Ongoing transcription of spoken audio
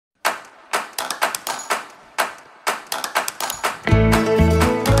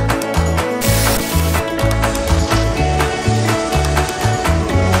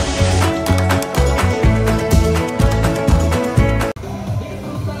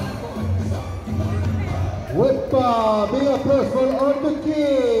Wepa, big applause for all the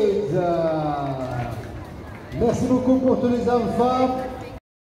kids. Merci beaucoup pour tous les enfants.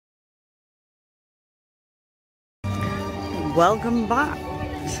 Welcome back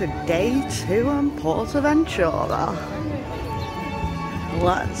to day 2 on Portaventura.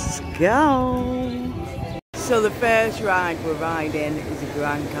 Let's go. So the first ride we're riding is the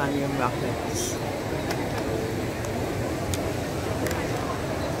Grand Canyon Rapids.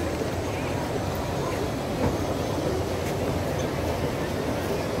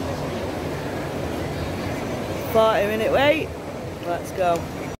 "40-minute wait." Let's go.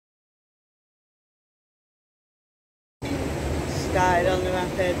 Started on the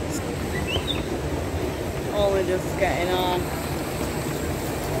rapids. Only just getting on.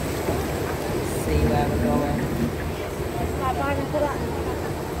 Let's see where we're going.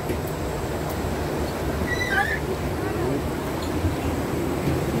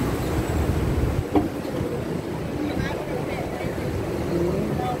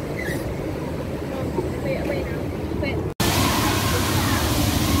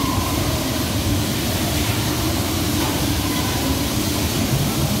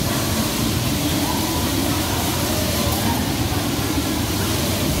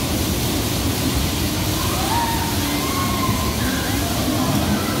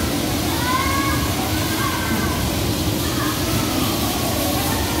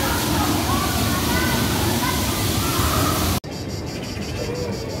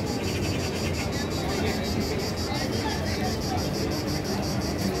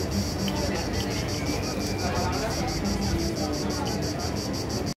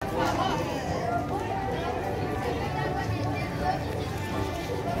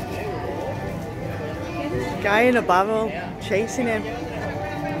 Guy in a barrel chasing him.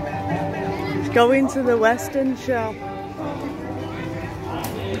 He's going to the Western show.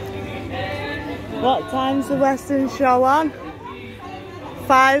 What time's the Western show on?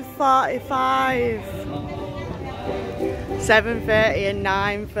 5:45. 7:30 and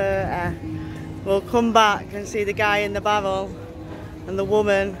 9:30. We'll come back and see the guy in the barrel and the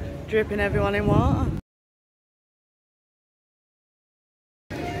woman dripping everyone in water.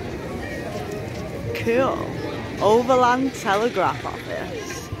 Cool. Overland Telegraph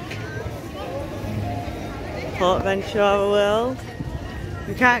Office. Portaventura World.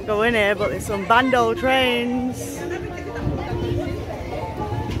 We can't go in here, but there's some bando trains.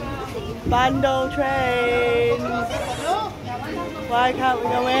 Bando trains. Why can't we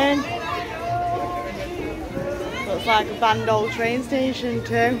go in? Looks like a bando train station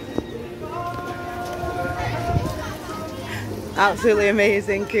too. Absolutely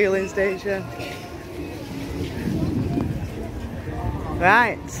amazing cooling station.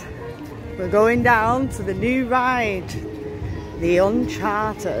 Right, we're going down to the new ride, the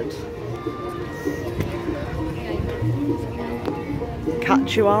Uncharted.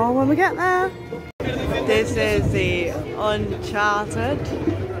 Catch you all when we get there. This is the Uncharted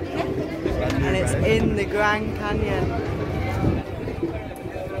and it's in the Grand Canyon.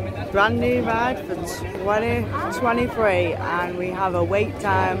 Brand new ride for 2023 and we have a wait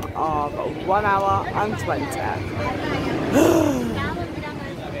time of 1 hour and 20.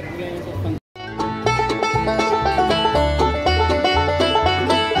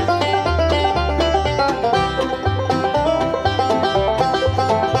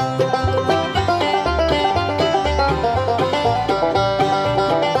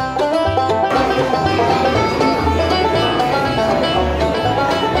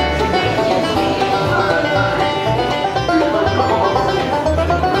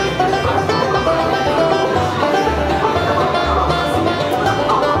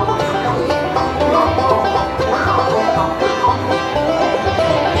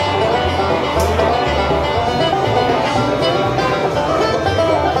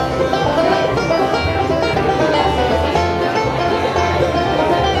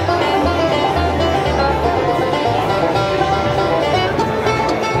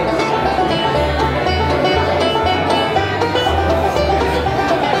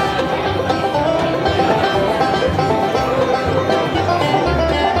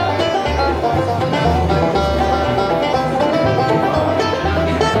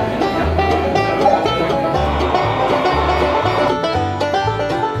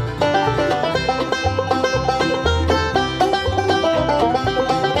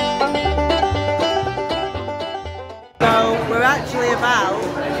 About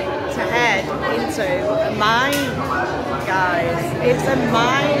to head into a mine, guys. It's a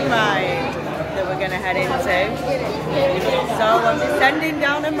mine ride that we're going to head into. So I'm descending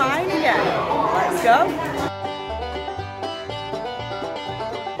down a mine again. Let's go.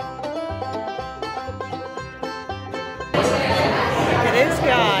 this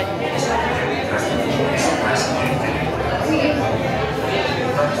guy.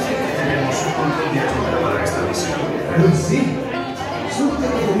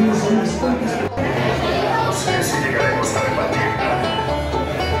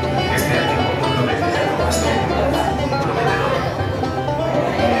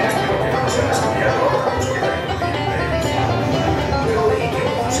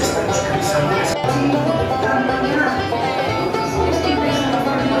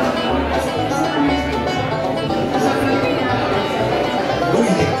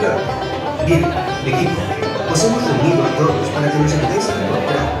 Bien, equipo, os hemos reunido a todos para que nos ayudéis a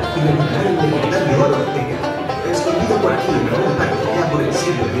encontrar y recuperar el legendario oro pequeño, escondido por aquí en algún parque ya por el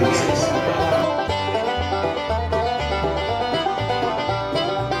siglo XVI.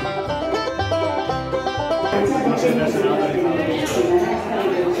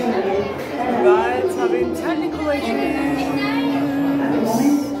 Right, having technical issues.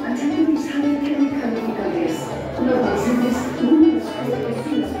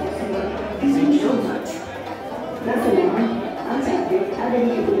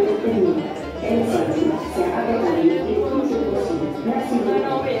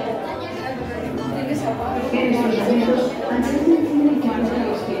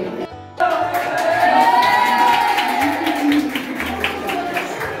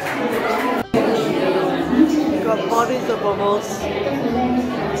 Got bodies of bubbles.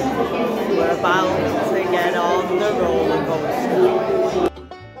 We're about to get on the roller coaster.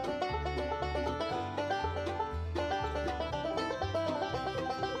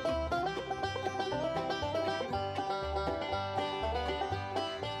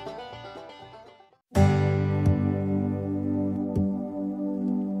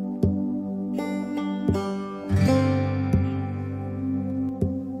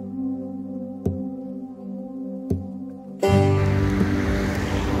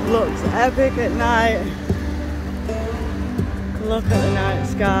 Looks epic at night. Look at the night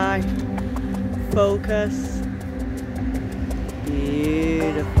sky. Focus.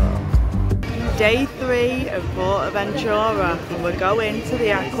 Beautiful. Day 3 of Ventura, and we're going to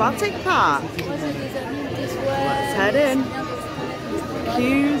the aquatic park. Let's head in.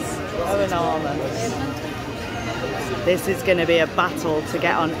 Queues are enormous. This is going to be a battle to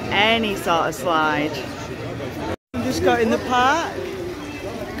get on any sort of slide. We just got in the park.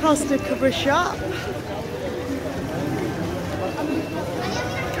 Cost a cup of shop.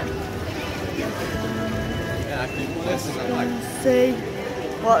 Let's see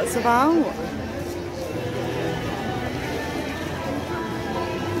what it's about.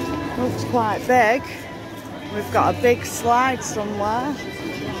 Looks quite big. We've got a big slide somewhere.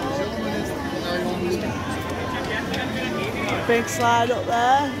 Big slide up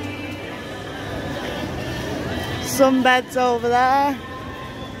there. Some beds over there.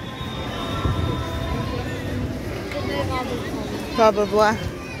 Probably.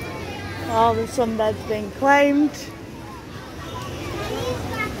 All the sunbeds been claimed.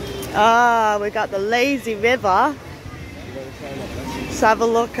 Ah, we got the lazy river. Let's have a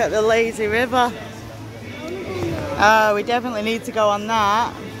look at the lazy river. We definitely need to go on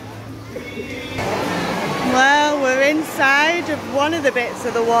that. Well, we're inside of one of the bits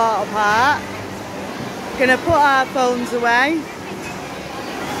of the water park. Gonna put our phones away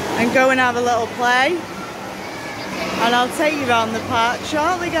and go and have a little play. And I'll take you around the park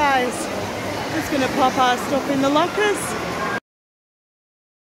shortly, guys. Just gonna pop our stuff in the lockers.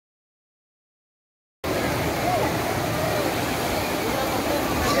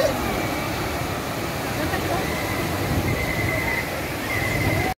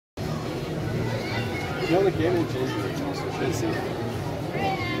 You know the camera changed it, so you should see it.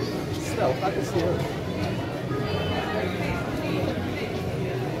 Still, I can see it.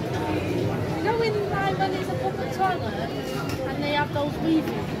 You know when it's a public toilet and they have those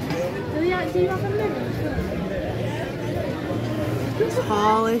weavings, do you have a mirror?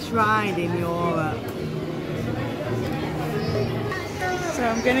 Tallest ride in Europe. So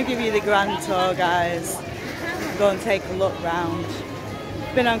I'm going to give you the grand tour, guys. Go and take a look round.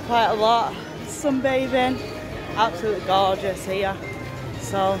 Been on quite a lot. Sunbathing. Absolutely gorgeous here.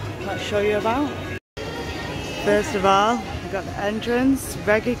 So let's show you about. First of all, we've got the entrance,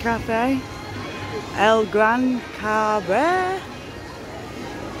 Reggae Cafe, El Gran Cabaret,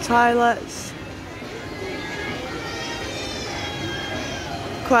 toilets.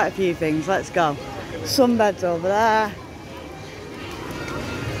 Quite a few things, let's go. Sunbeds over there.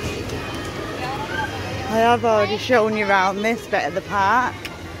 I have already shown you around this bit of the park,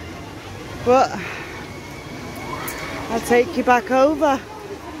 but I'll take you back over.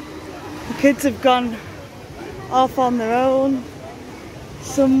 The kids have gone off on their own.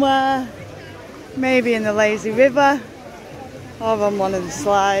 somewhere, maybe in the lazy river or on one of the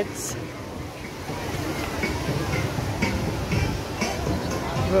slides.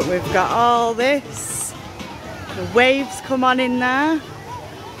 But we've got all this, the waves come on in there,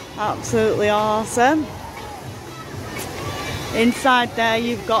 absolutely awesome. Inside there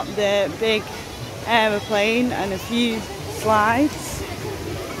you've got the big aeroplane and a few slides.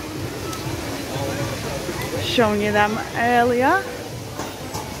 Showing you them earlier.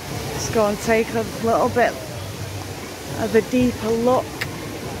 Let's go and take a little bit of a deeper look.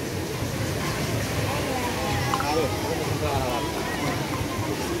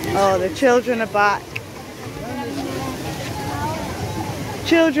 Oh, the children are back.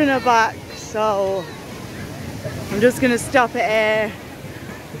 Children are back, so I'm just going to stop it here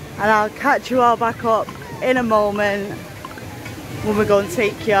and I'll catch you all back up in a moment when we go and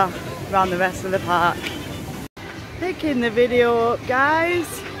take you around the rest of the park. Picking the video up,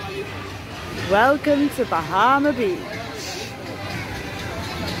 guys. Welcome to Bahama Beach.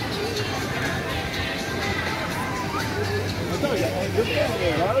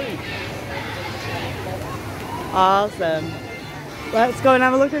 Awesome. Let's go and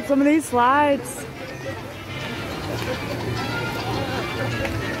have a look at some of these slides.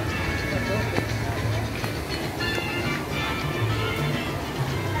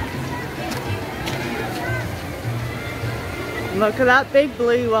 Look at that big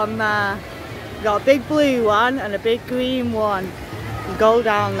blue one there. We've got a big blue one and a big green one. You go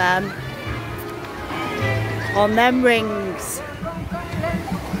down them on them rings.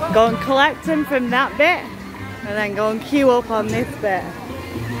 Go and collect them from that bit and then go and queue up on this bit.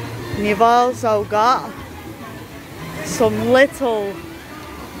 And you've also got some little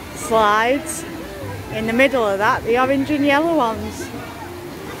slides in the middle of that, the orange and yellow ones.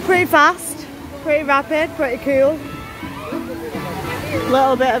 Pretty fast, pretty rapid, pretty cool.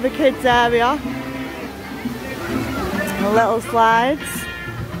 Little bit of a kids area, little slides,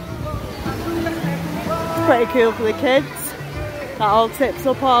 pretty cool for the kids. That all tips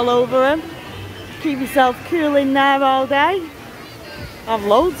up all over them. Keep yourself cool in there all day, have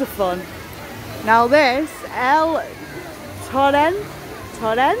loads of fun. Now this El Torrent,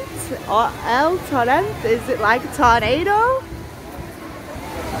 is it like a tornado?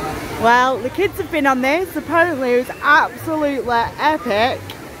 Well, the kids have been on this. Apparently it was absolutely epic.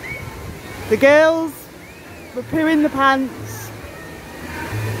 The girls were pooing the pants.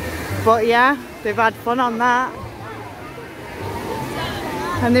 But yeah, they've had fun on that.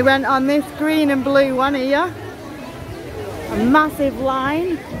 And they went on this green and blue one here. A massive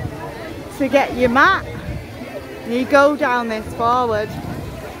line to get your mat. And you go down this forward.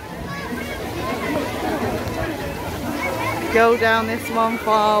 Go down this one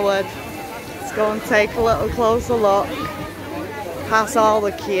forward. Let's go and take a little closer look. Pass all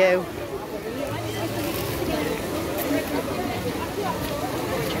the queue.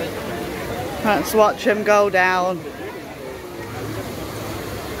 Let's watch them go down.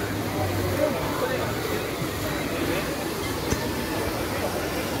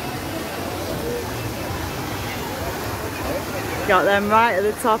 Got them right at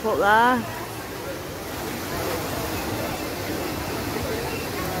the top up there.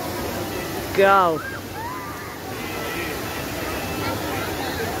 Go.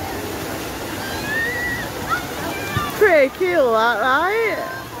 Pretty cool that, right?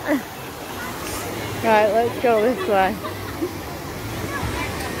 Right, let's go this way.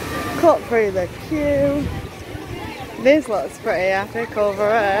 Cut through the queue. This looks pretty epic over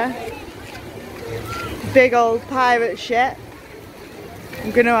here. Big old pirate ship.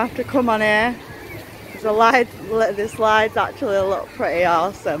 I'm gonna have to come on here. The slides actually look pretty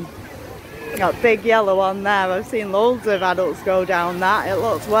awesome. Got a big yellow one there. I've seen loads of adults go down that. It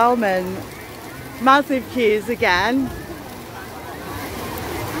looks well mint. Massive queues again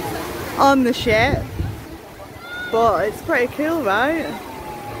on the ship, but it's pretty cool, right?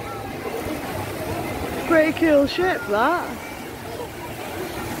 Pretty cool ship that.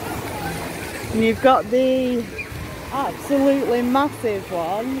 And you've got the absolutely massive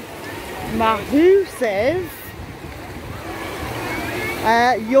one, massive.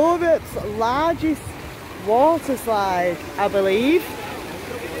 Europe's largest water slide, I believe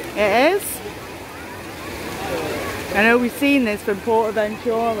it is. I know we've seen this from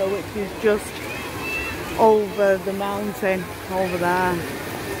Portaventura, which is just over the mountain, over there.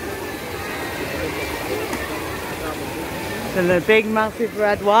 And the big massive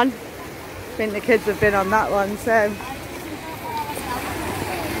red one. I think the kids have been on that one too.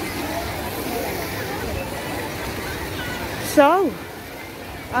 So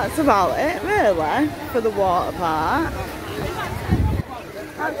that's about it really for the water park.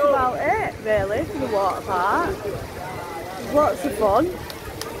 that's about it really for the water park. Lots of fun.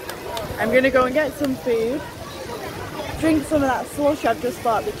 I'm going to go and get some food, drink some of that slush I've just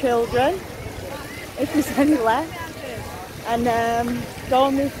bought the children, if there's any left, and go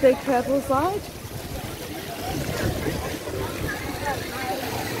on this big purple slide.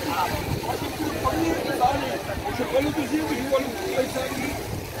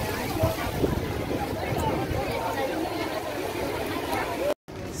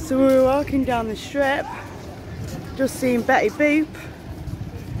 So we were walking down the strip, just seen Betty Boop.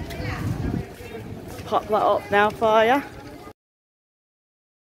 Pop that up now for you.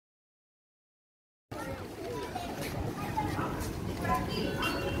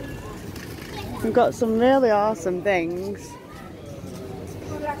 We've got some really awesome things.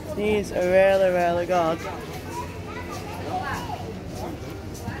 These are really good.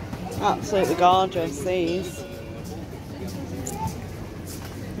 Absolutely gorgeous, these.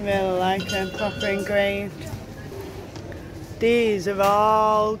 Really like them, proper engraved. These are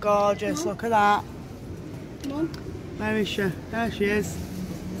all gorgeous, look at that. Where is she? There she is.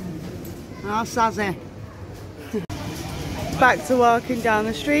 Oh, Sazzy. Back to walking down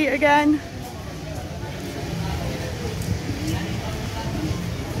the street again.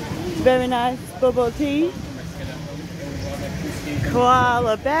 Very nice bubble tea.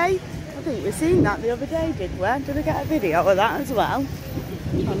 Koala Bay. I think we seen that the other day, did we? Did we get a video of that as well?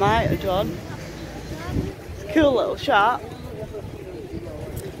 I might have done. Cool little shop.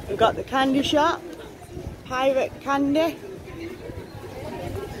 We've got the candy shop. Pirate candy.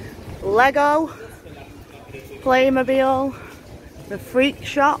 Lego. Playmobil. The freak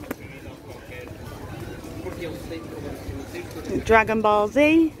shop. Dragon Ball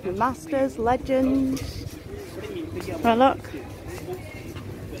Z. The Masters. Legends. Oh look.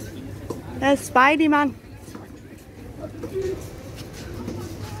 There's Spidey-Man.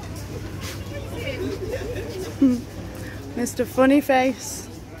 Mr. Funny Face.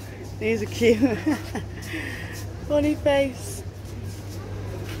 These are cute. Funny Face.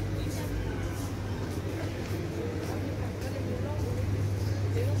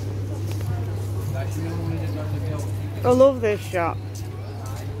 I love this shop.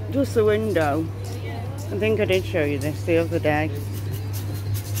 Just the window. I think I did show you this the other day.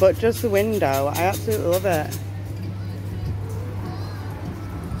 But just the window, I absolutely love it.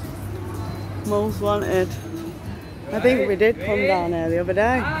 Most wanted. I think we did come down here the other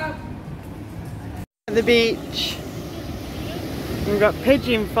day. At the beach. We've got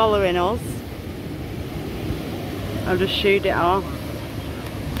pigeon following us. I've just shooed it off.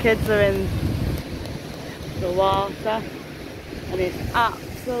 Kids are in the water and it's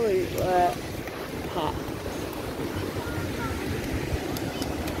absolutely packed.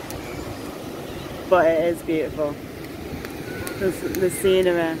 But it is beautiful. The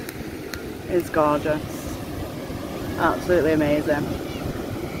scenery is gorgeous. Absolutely amazing.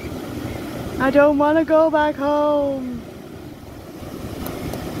 I don't want to go back home.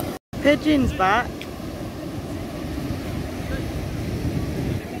 Pigeon's back.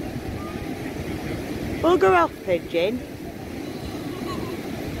 Bugger off, pigeon.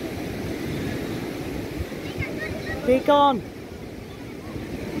 Be gone.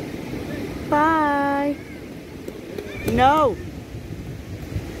 Bye. No.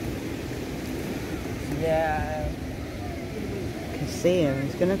 Yeah. I can see him.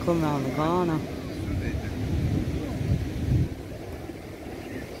 He's going to come round the corner.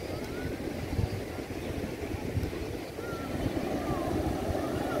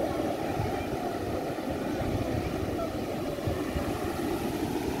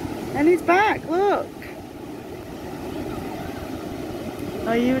 And he's back, look.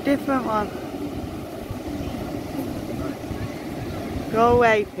 Are you a different one? Go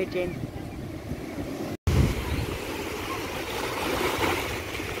away, pigeon.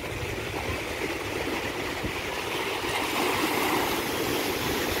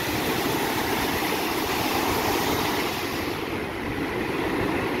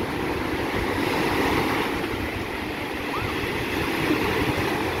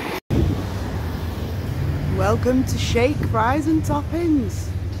 Welcome to Shake, Fries and Toppings.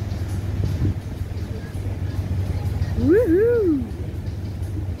 Woohoo!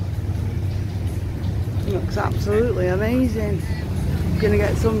 Looks absolutely amazing. Gonna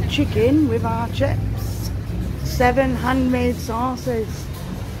get some chicken with our chips. 7 handmade sauces.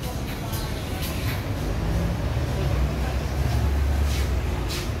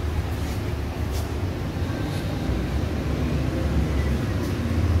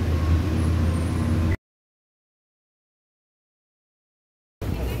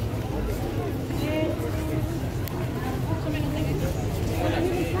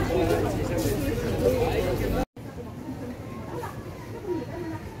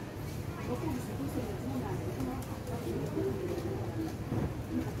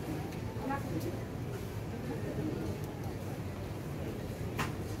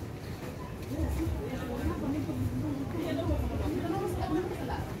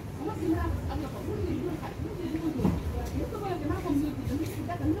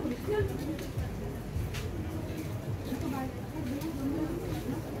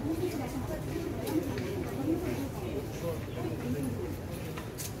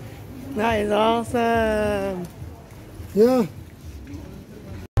 That is awesome. Yeah.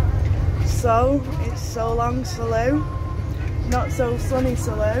 So, it's so long Salou. Not so sunny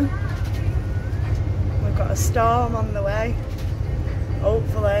Salou. We've got a storm on the way.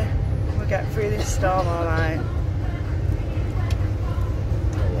 Hopefully we'll get through this storm alright.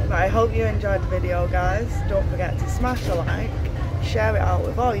 But I hope you enjoyed the video, guys. Don't forget to smash a like, share it out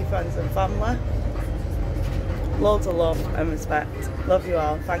with all your friends and family. Loads of love and respect. Love you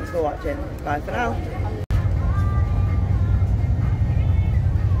all. Thanks for watching. Bye for now.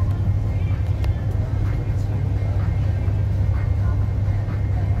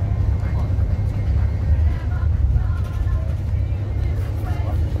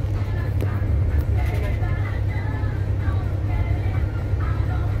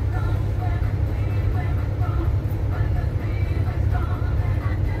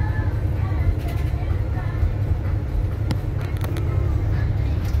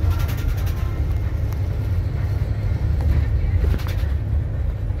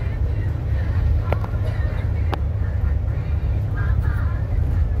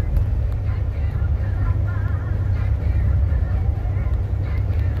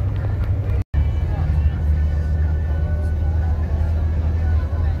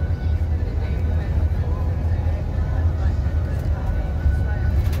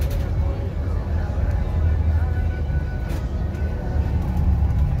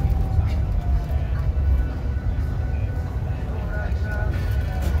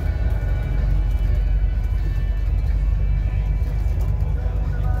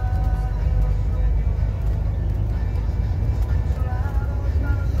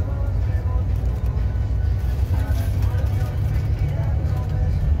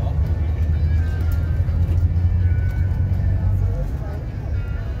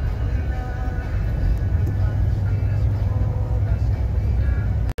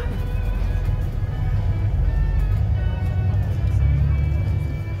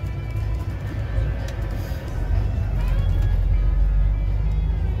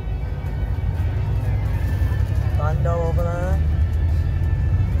 Over there.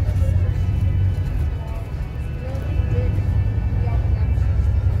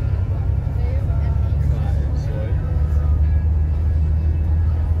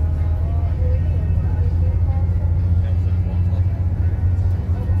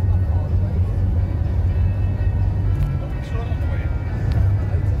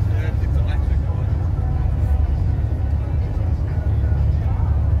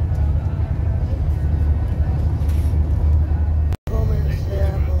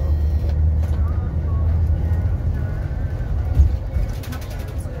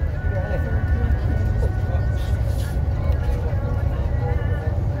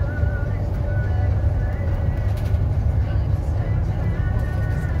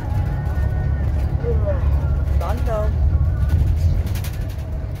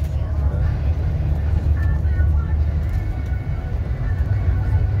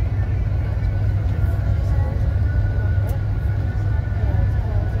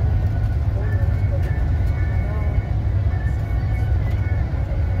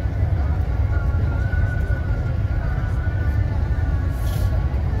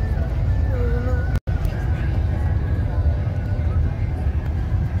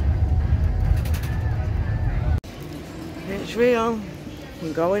 It's real.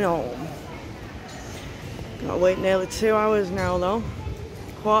 I'm going home. Gotta wait nearly 2 hours now though.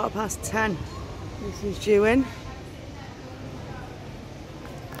 10:15. This is due in.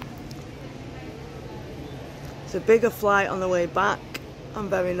 It's a bigger flight on the way back. I'm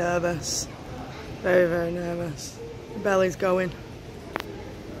very nervous. Very, very nervous. Belly's going.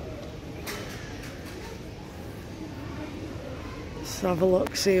 Let's have a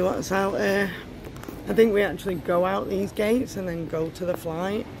look, see what's out here. I think we actually go out these gates and then go to the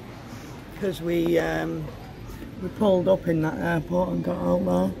flight because we pulled up in that airport and got out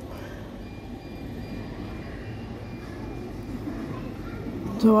there.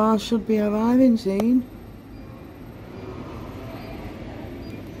 So ours should be arriving soon.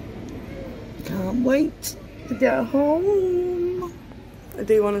 Can't wait to get home. I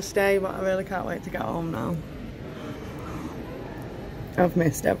do want to stay, but I really can't wait to get home now. I've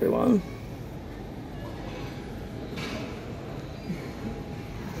missed everyone.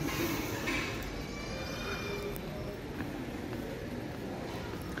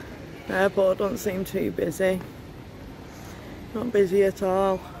 The airport doesn't seem too busy. Not busy at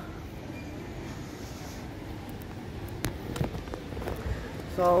all.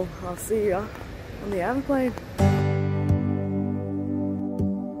 So I'll see you on the airplane.